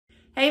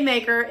Hey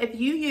maker, if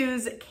you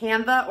use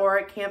Canva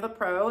or Canva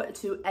Pro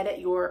to edit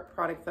your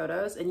product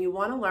photos and you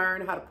want to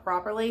learn how to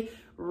properly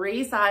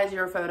resize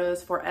your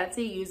photos for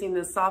Etsy using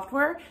this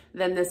software,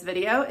 then this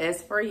video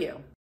is for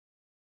you.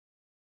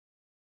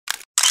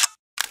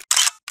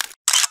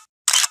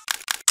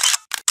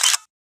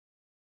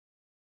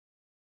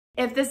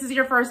 If this is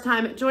your first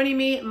time joining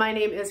me, my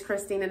name is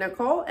Christina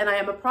Nicole, and I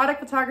am a product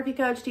photography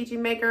coach teaching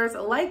makers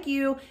like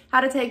you how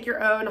to take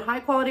your own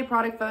high quality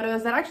product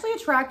photos that actually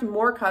attract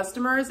more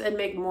customers and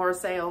make more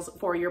sales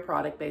for your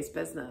product-based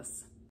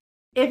business.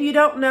 If you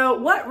don't know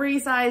what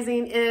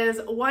resizing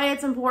is, why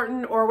it's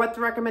important, or what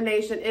the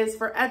recommendation is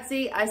for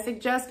Etsy, I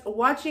suggest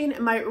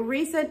watching my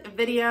recent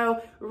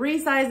video,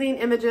 Resizing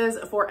Images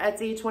for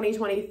Etsy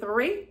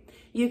 2023.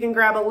 You can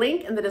grab a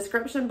link in the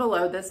description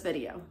below this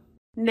video.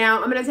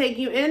 Now, I'm going to take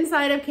you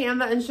inside of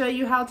Canva and show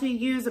you how to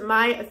use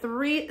my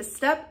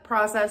 3-step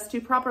process to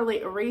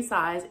properly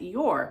resize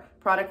your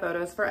product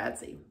photos for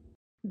Etsy.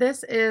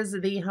 This is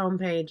the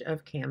homepage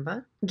of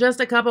Canva.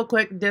 Just a couple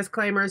quick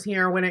disclaimers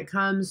here when it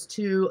comes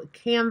to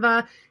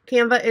Canva.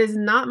 Canva is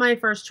not my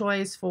first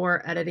choice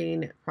for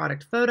editing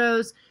product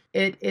photos.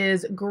 It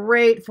is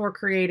great for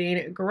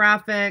creating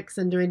graphics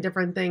and doing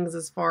different things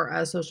as far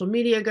as social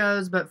media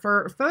goes, but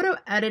for photo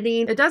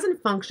editing, it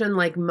doesn't function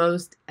like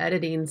most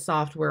editing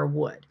software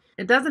would.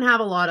 It doesn't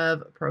have a lot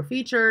of pro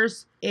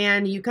features,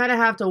 and you kind of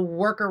have to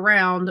work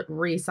around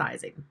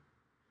resizing.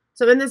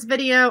 So in this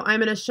video, I'm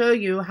going to show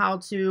you how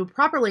to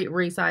properly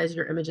resize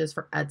your images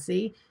for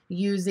Etsy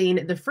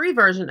using the free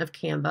version of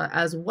Canva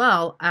as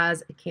well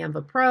as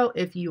Canva Pro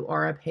if you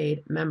are a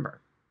paid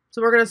member.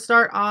 So we're going to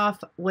start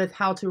off with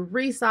how to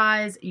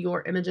resize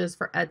your images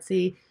for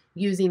Etsy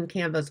using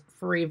Canva's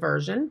free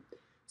version.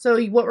 So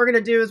what we're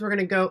going to do is we're going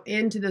to go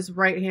into this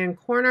right-hand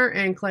corner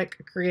and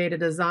click Create a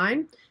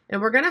Design,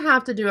 and we're going to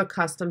have to do a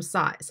custom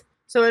size.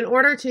 So in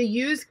order to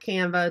use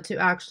Canva to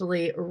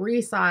actually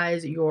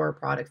resize your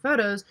product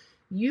photos,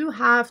 you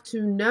have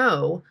to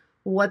know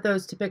what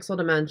those pixel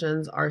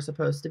dimensions are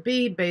supposed to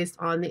be based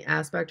on the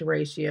aspect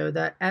ratio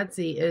that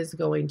Etsy is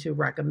going to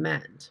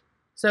recommend.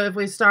 So if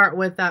we start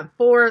with that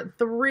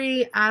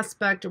 4:3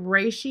 aspect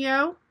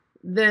ratio,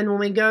 then when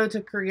we go to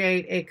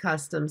create a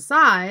custom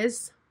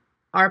size,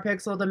 our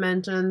pixel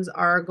dimensions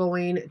are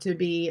going to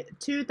be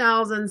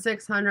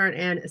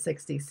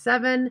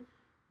 2,667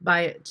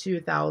 by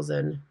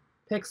 2,000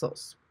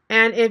 pixels.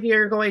 And if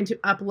you're going to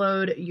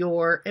upload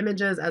your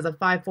images as a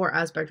 5:4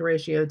 aspect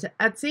ratio to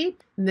Etsy,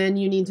 then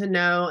you need to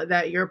know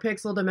that your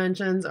pixel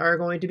dimensions are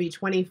going to be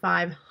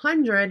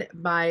 2,500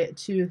 by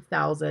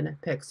 2,000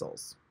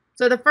 pixels.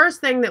 So the first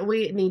thing that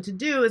we need to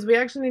do is we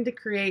actually need to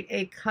create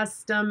a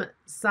custom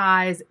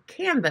size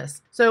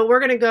canvas. So we're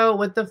going to go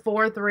with the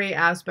 4:3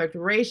 aspect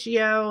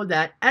ratio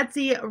that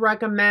Etsy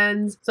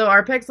recommends. So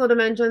our pixel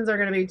dimensions are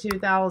going to be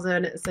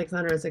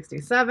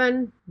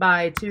 2,667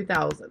 by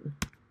 2,000.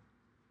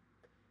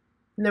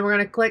 And then we're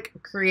going to click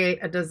Create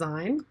a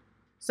Design.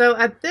 So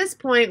at this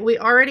point, we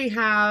already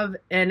have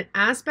an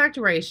aspect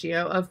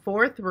ratio of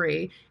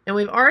 4:3, and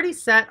we've already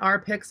set our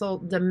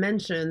pixel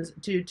dimensions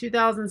to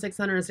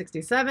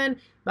 2,667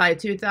 by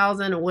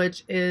 2,000,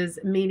 which is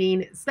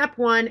meeting step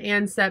 1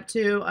 and step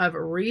 2 of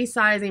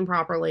resizing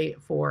properly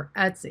for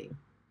Etsy.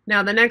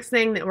 Now, the next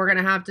thing that we're going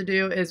to have to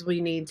do is we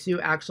need to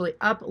actually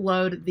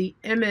upload the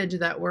image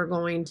that we're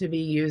going to be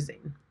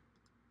using.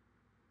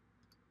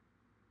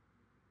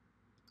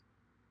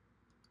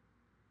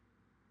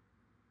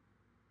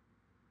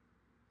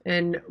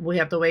 And we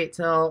have to wait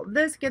till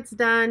this gets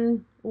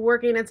done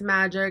working its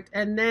magic,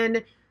 and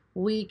then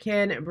we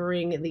can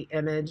bring the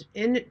image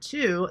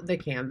into the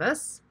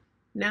canvas.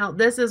 Now,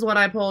 this is what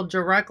I pulled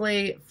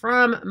directly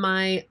from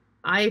my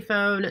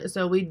iPhone,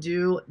 so we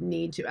do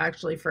need to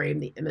actually frame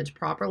the image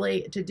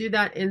properly. To do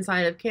that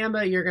inside of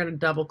Canva, you're going to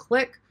double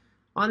click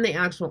on the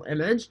actual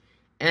image,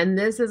 and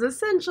this is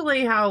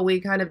essentially how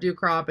we kind of do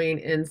cropping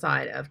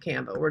inside of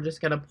Canva. We're just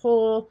going to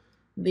pull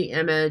the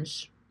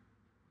image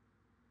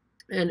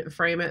and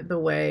frame it the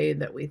way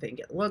that we think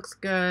it looks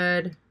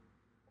good.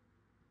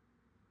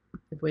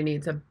 If we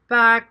need to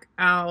back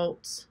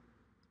out,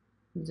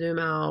 zoom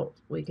out,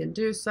 we can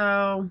do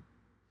so.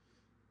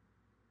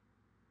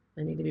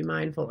 I need to be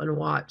mindful and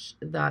watch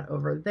that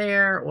over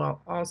there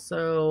while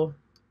also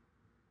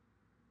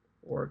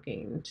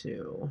working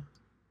to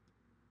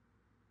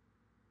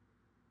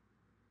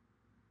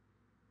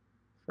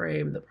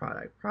frame the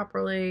product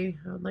properly.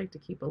 I would like to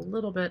keep a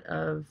little bit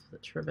of the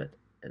trivet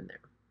in there.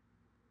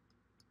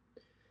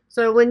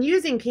 So when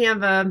using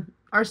Canva,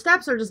 our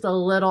steps are just a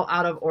little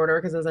out of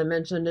order because, as I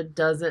mentioned, it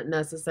doesn't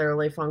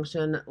necessarily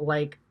function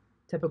like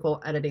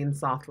typical editing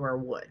software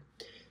would.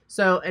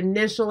 So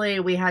initially,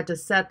 we had to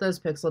set those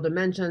pixel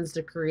dimensions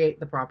to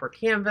create the proper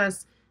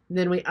canvas.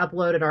 Then we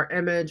uploaded our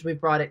image, we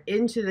brought it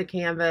into the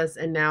canvas,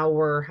 and now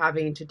we're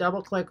having to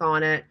double click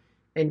on it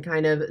and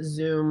kind of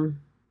zoom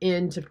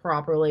in to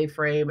properly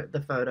frame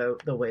the photo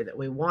the way that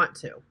we want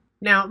to.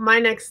 Now, my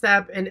next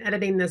step in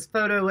editing this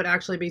photo would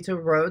actually be to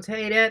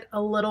rotate it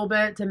a little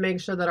bit to make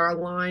sure that our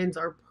lines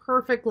are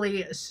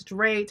perfectly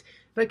straight,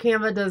 but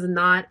Canva does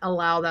not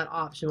allow that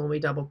option. When we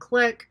double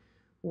click,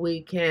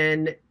 we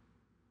can,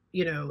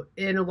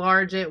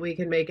 enlarge it, we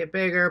can make it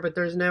bigger, but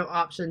there's no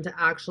option to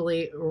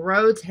actually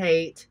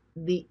rotate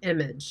the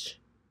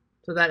image.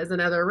 So that is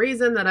another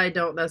reason that I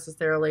don't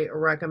necessarily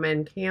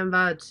recommend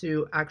Canva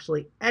to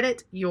actually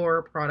edit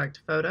your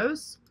product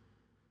photos.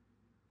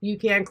 You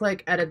can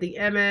click edit the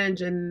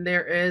image, and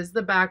there is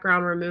the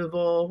background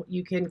removal.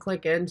 You can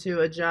click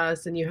into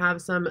adjust, and you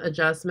have some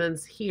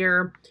adjustments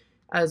here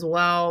as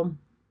well.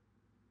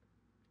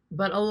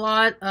 But a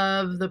lot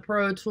of the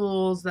pro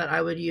tools that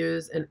I would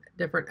use in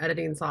different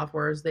editing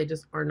softwares, they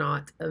just are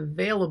not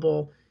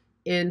available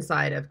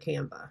inside of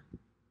Canva.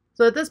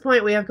 So at this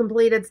point, we have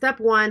completed step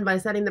 1 by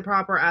setting the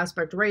proper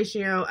aspect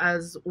ratio,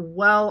 as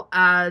well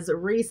as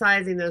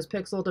resizing those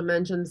pixel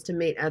dimensions to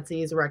meet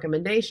Etsy's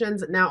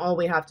recommendations. Now all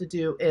we have to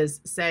do is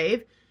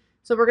save.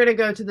 So we're going to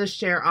go to the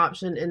share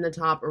option in the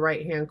top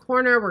right-hand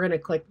corner. We're going to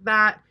click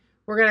that.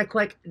 We're going to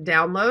click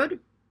download,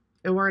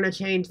 and we're going to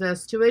change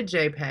this to a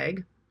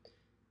JPEG.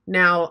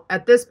 Now,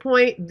 at this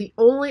point, the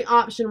only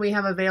option we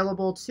have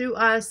available to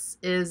us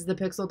is the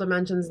pixel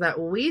dimensions that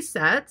we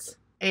set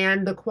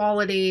and the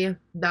quality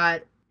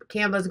that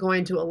Canva is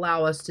going to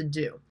allow us to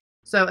do.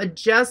 So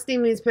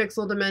adjusting these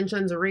pixel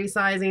dimensions,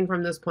 resizing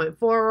from this point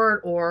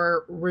forward,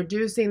 or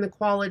reducing the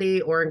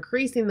quality or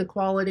increasing the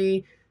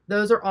quality,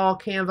 those are all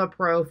Canva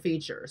Pro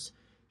features.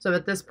 So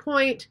at this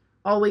point,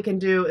 all we can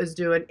do is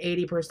do an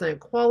 80%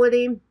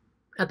 quality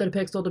at the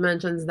pixel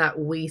dimensions that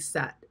we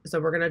set. So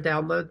we're going to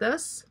download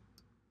this.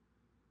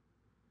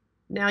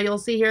 Now you'll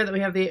see here that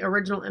we have the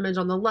original image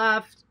on the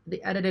left,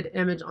 the edited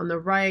image on the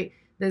right.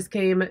 This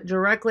came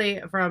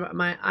directly from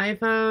my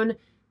iPhone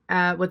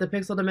with a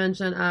pixel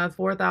dimension of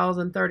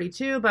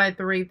 4032 by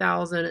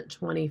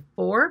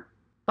 3024.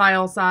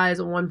 File size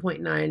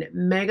 1.9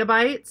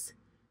 megabytes.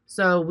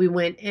 So we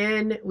went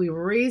in, we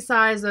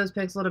resized those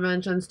pixel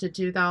dimensions to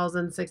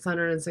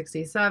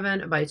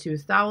 2667 by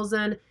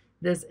 2000.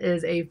 This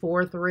is a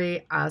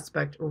 4:3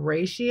 aspect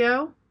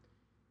ratio.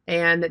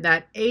 And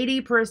that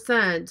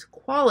 80%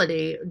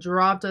 quality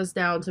dropped us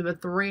down to a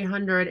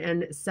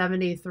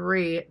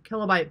 373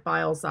 kilobyte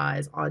file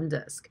size on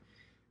disk.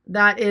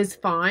 That is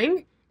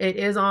fine. It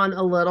is on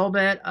a little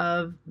bit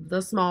of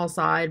the small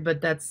side,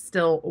 but that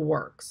still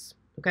works.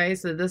 Okay,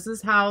 so this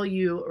is how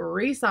you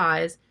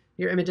resize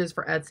your images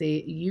for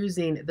Etsy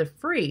using the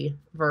free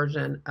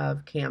version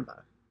of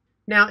Canva.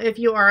 Now, if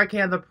you are a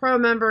Canva Pro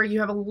member, you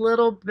have a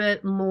little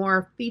bit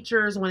more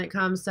features when it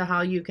comes to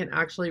how you can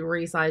actually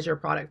resize your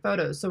product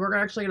photos. So we're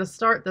actually going to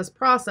start this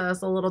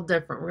process a little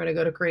different. We're going to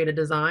go to create a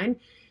design,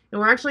 and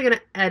we're actually going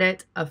to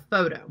edit a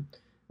photo.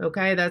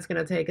 Okay, that's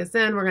going to take us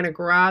in. We're going to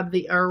grab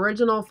the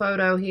original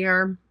photo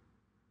here,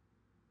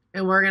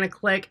 and we're going to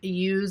click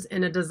use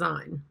in a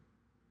design.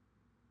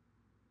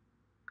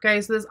 Okay,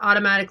 so this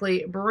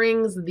automatically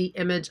brings the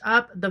image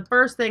up. The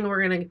first thing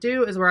we're going to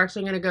do is we're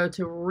actually going to go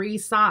to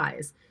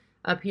resize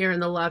up here in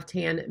the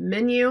left-hand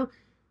menu.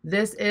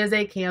 This is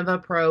a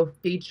Canva Pro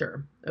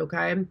feature,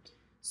 okay?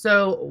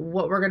 So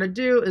what we're going to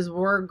do is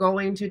we're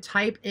going to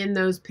type in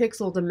those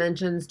pixel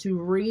dimensions to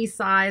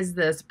resize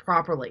this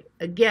properly.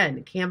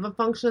 Again, Canva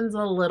functions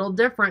a little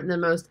different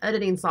than most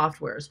editing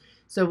softwares.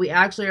 So we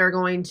actually are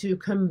going to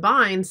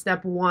combine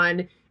step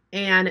 1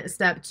 and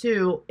step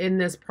 2 in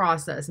this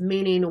process,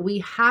 meaning we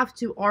have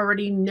to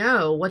already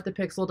know what the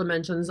pixel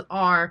dimensions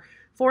are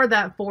for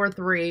that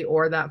 4:3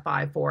 or that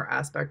 5:4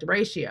 aspect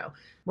ratio.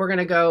 We're going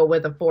to go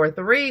with a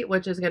 4:3,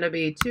 which is going to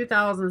be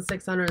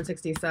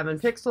 2667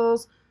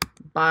 pixels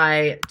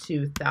by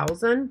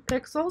 2000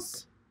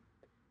 pixels.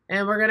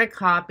 And we're going to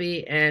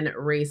copy and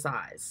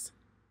resize.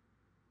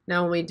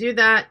 Now, when we do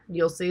that,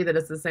 you'll see that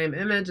it's the same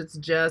image. It's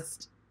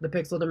just the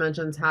pixel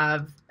dimensions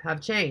have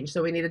changed.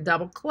 So we need to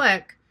double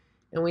click,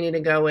 and we need to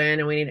go in,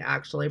 and we need to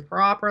actually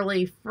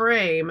properly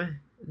frame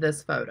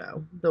this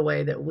photo the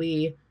way that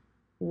we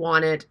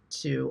want it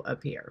to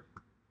appear.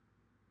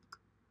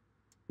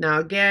 Now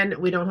again,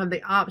 we don't have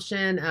the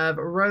option of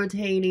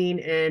rotating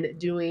and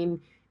doing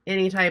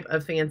any type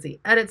of fancy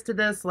edits to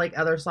this like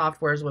other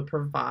softwares would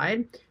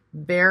provide.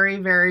 Very,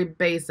 very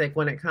basic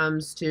when it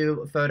comes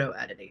to photo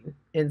editing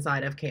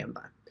inside of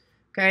Canva.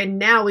 Okay,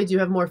 now we do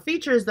have more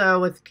features though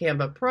with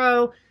Canva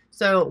Pro.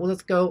 So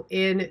let's go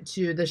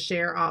into the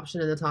share option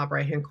in the top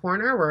right-hand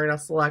corner. We're going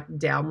to select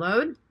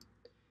download,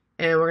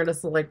 and we're going to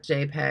select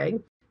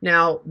JPEG.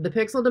 Now, the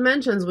pixel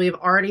dimensions we've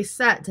already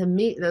set to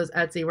meet those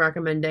Etsy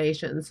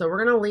recommendations. So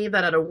we're going to leave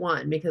that at a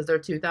 1 because they're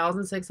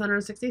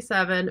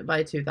 2667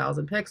 by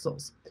 2000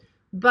 pixels.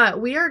 But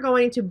we are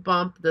going to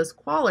bump this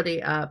quality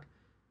up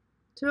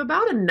to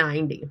about a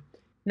 90.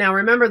 Now,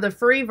 remember, the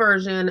free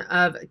version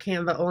of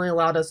Canva only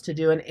allowed us to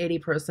do an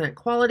 80%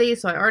 quality.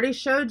 So I already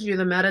showed you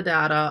the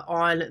metadata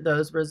on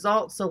those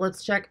results. So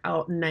let's check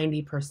out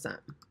 90%.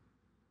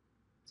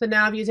 So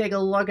now if you take a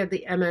look at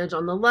the image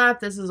on the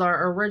left, this is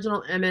our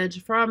original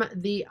image from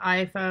the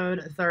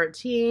iPhone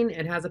 13.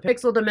 It has a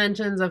pixel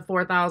dimensions of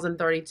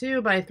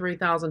 4032 by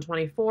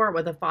 3024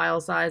 with a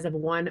file size of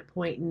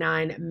 1.9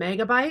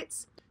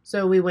 megabytes.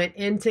 So we went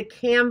into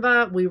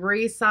Canva, we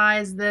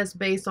resized this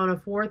based on a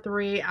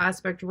 4:3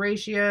 aspect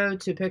ratio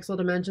to pixel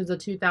dimensions of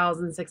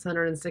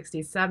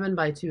 2,667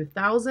 by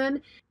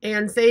 2,000,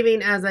 and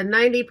saving as a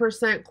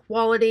 90%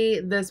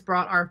 quality, this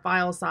brought our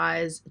file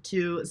size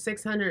to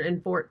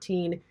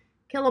 614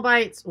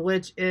 kilobytes,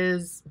 which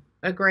is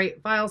a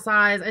great file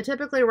size. I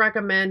typically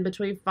recommend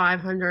between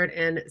 500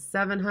 and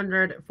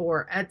 700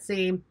 for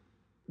Etsy,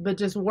 but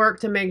just work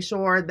to make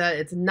sure that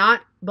it's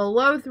not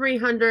below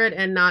 300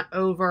 and not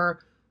over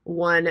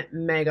 1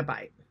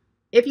 megabyte.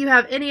 If you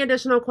have any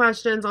additional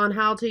questions on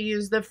how to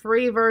use the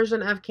free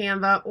version of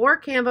Canva or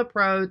Canva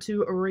Pro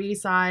to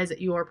resize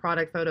your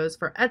product photos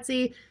for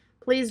Etsy,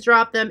 please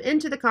drop them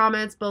into the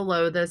comments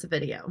below this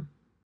video.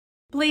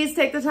 Please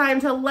take the time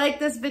to like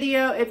this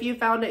video if you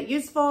found it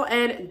useful,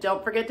 and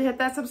don't forget to hit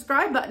that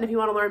subscribe button if you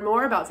want to learn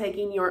more about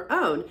taking your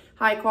own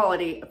high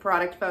quality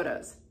product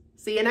photos.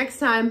 See you next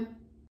time.